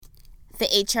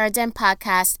The HR Den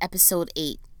Podcast, Episode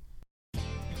 8.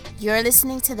 You're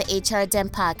listening to the HR Den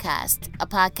Podcast, a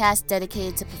podcast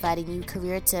dedicated to providing you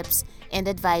career tips and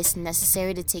advice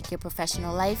necessary to take your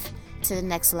professional life to the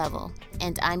next level.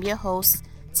 And I'm your host,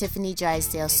 Tiffany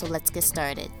Drysdale, so let's get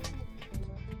started.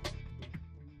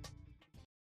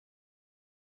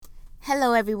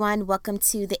 Hello, everyone. Welcome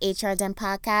to the HR Den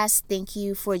Podcast. Thank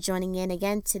you for joining in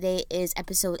again. Today is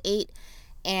Episode 8.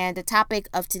 And the topic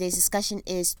of today's discussion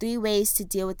is 3 ways to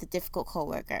deal with a difficult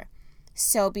coworker.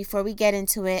 So before we get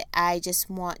into it, I just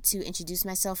want to introduce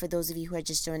myself for those of you who are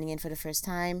just joining in for the first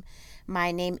time.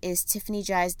 My name is Tiffany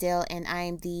Drysdale, and I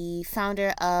am the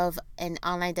founder of an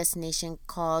online destination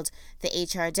called the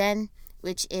HR Den,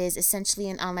 which is essentially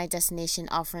an online destination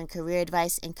offering career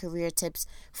advice and career tips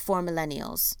for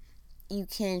millennials. You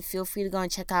can feel free to go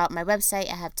and check out my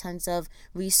website. I have tons of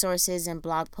resources and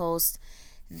blog posts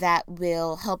that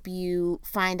will help you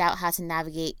find out how to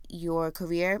navigate your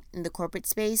career in the corporate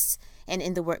space and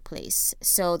in the workplace.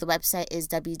 So the website is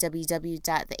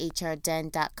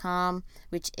www.thehrden.com,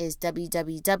 which is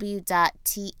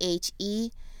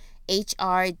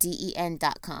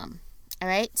www.thehrden.com. All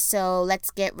right, so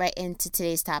let's get right into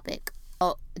today's topic.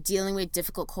 Dealing with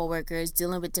difficult coworkers,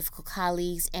 dealing with difficult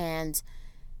colleagues, and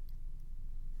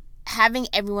having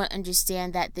everyone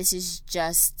understand that this is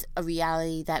just a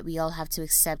reality that we all have to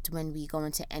accept when we go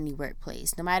into any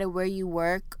workplace. No matter where you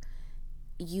work,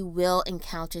 you will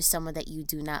encounter someone that you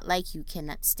do not like, you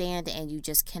cannot stand, and you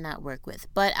just cannot work with.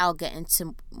 But I'll get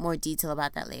into more detail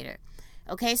about that later.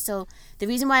 Okay, so the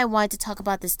reason why I wanted to talk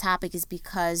about this topic is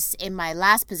because in my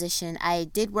last position, I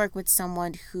did work with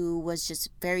someone who was just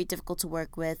very difficult to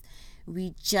work with.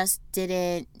 We just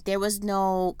didn't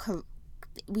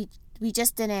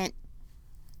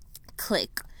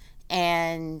click,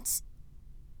 and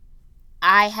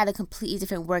I had a completely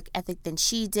different work ethic than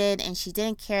she did, and she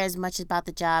didn't care as much about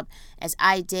the job as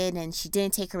I did, and she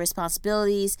didn't take her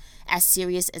responsibilities as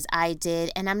serious as I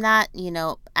did. And I'm not,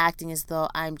 acting as though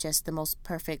I'm just the most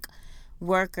perfect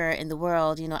worker in the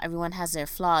world. Everyone has their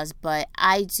flaws, but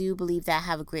I do believe that I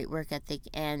have a great work ethic,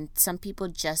 and some people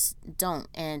just don't.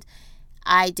 And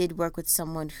I did work with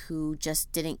someone who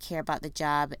just didn't care about the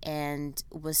job and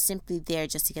was simply there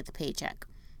just to get the paycheck.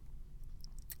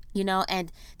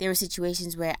 And there were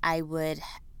situations where I would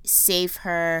save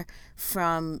her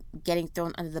from getting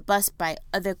thrown under the bus by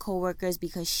other coworkers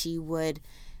because she would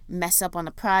mess up on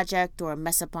a project or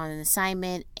mess up on an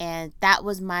assignment, and that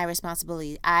was my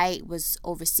responsibility. I was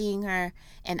overseeing her,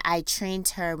 and I trained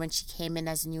her when she came in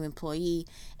as a new employee,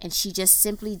 and she just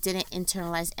simply didn't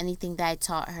internalize anything that I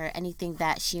taught her, anything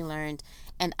that she learned,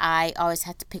 and I always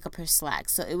had to pick up her slack.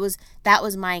 So that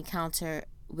was my encounter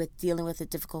with dealing with a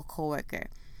difficult coworker.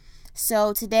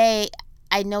 So today,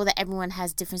 I know that everyone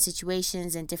has different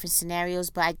situations and different scenarios,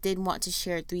 but I did want to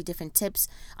share 3 different tips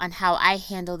on how I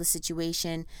handle the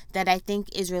situation that I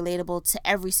think is relatable to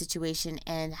every situation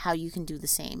and how you can do the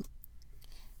same.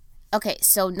 Okay,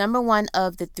 so number 1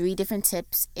 of the 3 different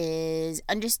tips is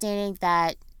understanding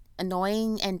that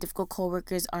annoying and difficult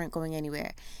coworkers aren't going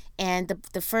anywhere. And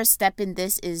the first step in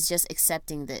this is just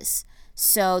accepting this.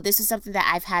 So this is something that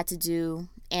I've had to do,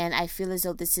 and I feel as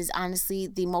though this is honestly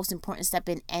the most important step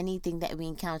in anything that we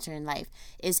encounter in life,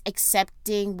 is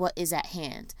accepting what is at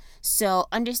hand. So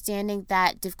understanding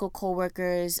that difficult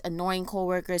coworkers, annoying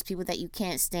coworkers, people that you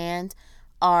can't stand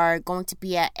are going to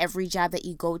be at every job that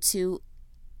you go to.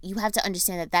 You have to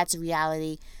understand that that's a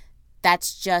reality.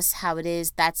 That's just how it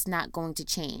is. That's not going to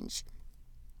change.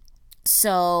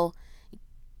 So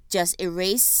just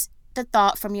erase the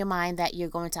thought from your mind that you're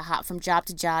going to hop from job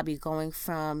to job. You're going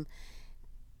from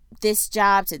this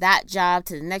job to that job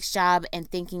to the next job and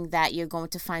thinking that you're going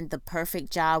to find the perfect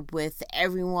job with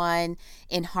everyone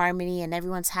in harmony and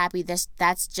everyone's happy.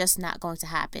 That's just not going to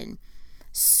happen.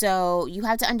 So you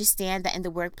have to understand that in the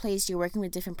workplace, you're working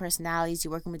with different personalities,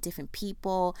 you're working with different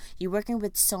people, you're working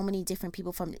with so many different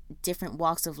people from different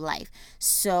walks of life.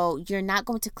 So you're not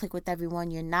going to click with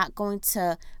everyone. You're not going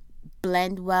to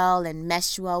blend well and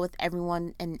mesh well with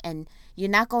everyone, and you're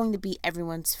not going to be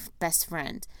everyone's best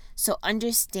friend. So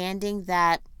understanding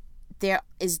that there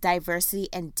is diversity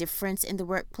and difference in the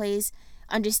workplace,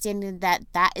 understanding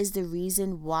that that is the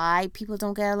reason why people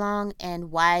don't get along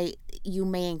and why you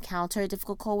may encounter a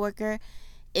difficult coworker,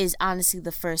 is honestly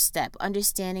the first step.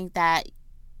 Understanding that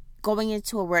going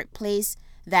into a workplace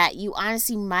that you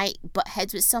honestly might butt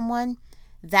heads with someone,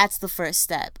 that's the first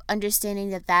step.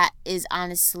 Understanding that that is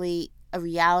honestly a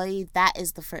reality, that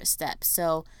is the first step.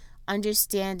 So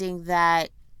understanding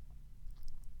that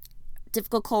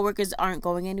difficult coworkers aren't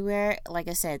going anywhere, like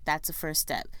I said, that's the first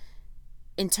step.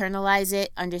 Internalize it,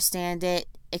 understand it,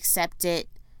 accept it,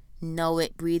 Know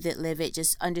it, breathe it, live it.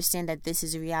 Just understand that this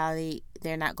is a reality.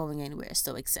 They're not going anywhere,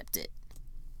 so accept it.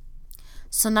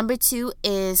 So number 2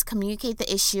 is communicate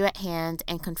the issue at hand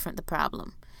and confront the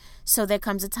problem. So there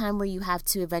comes a time where you have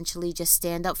to eventually just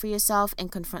stand up for yourself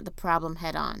and confront the problem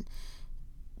head on.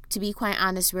 To be quite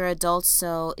honest, we're adults,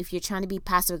 so if you're trying to be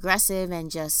passive aggressive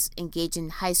and just engage in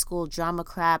high school drama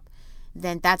crap,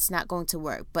 then that's not going to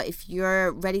work. But if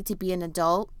you're ready to be an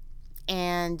adult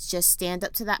and just stand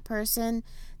up to that person,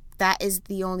 that is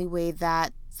the only way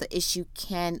that the issue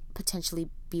can potentially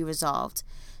be resolved.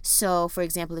 So, for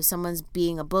example, if someone's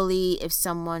being a bully, if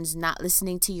someone's not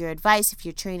listening to your advice, if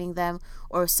you're training them,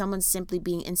 or if someone's simply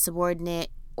being insubordinate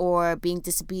or being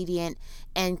disobedient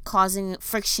and causing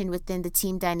friction within the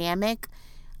team dynamic,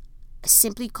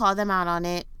 simply call them out on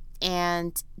it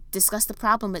and discuss the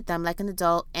problem with them like an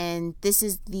adult. And this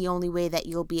is the only way that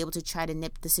you'll be able to try to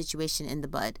nip the situation in the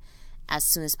bud as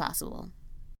soon as possible.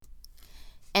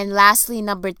 And lastly,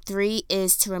 number 3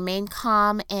 is to remain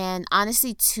calm and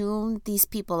honestly tune these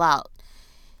people out.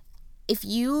 If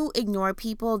you ignore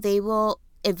people, they will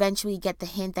eventually get the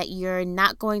hint that you're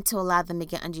not going to allow them to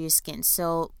get under your skin.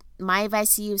 So my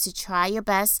advice to you is to try your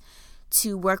best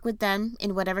to work with them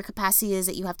in whatever capacity it is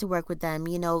that you have to work with them.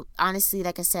 Honestly,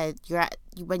 like I said,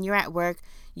 when you're at work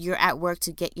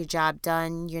to get your job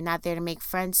done. You're not there to make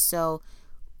friends. So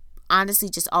honestly,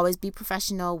 just always be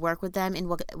professional, work with them in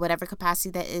whatever capacity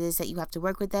that it is that you have to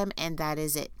work with them, and that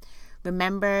is it.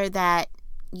 Remember that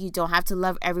you don't have to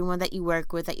love everyone that you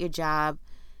work with at your job.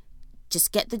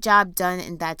 Just get the job done,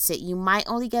 and that's it. You might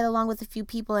only get along with a few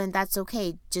people, and that's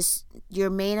okay. Just your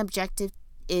main objective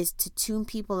is to tune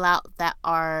people out that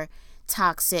are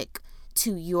toxic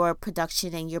to your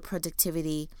production and your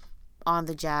productivity on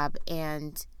the job,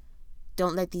 and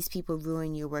don't let these people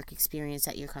ruin your work experience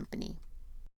at your company.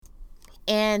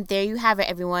 And there you have it,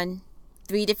 everyone.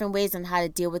 3 different ways on how to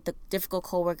deal with the difficult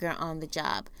coworker on the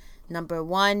job. Number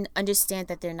 1, understand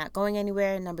that they're not going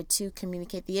anywhere. Number 2,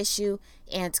 communicate the issue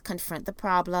and confront the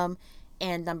problem.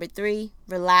 And number 3,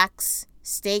 relax,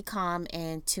 stay calm,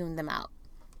 and tune them out.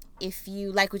 If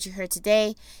you like what you heard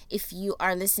today, if you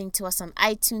are listening to us on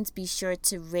iTunes, be sure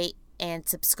to rate and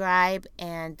subscribe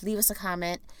and leave us a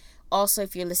comment. Also,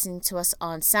 if you're listening to us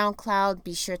on SoundCloud,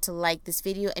 be sure to like this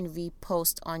video and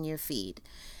repost on your feed.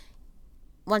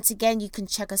 Once again, you can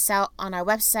check us out on our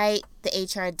website,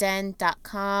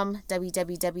 thehrden.com,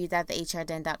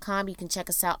 www.thehrden.com. You can check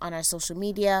us out on our social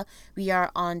media. We are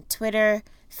on Twitter,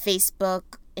 Facebook,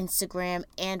 Instagram,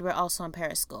 and we're also on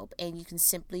Periscope. And you can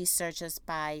simply search us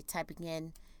by typing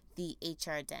in the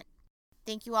HR Den.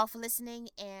 Thank you all for listening,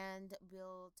 and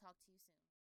we'll talk to you soon.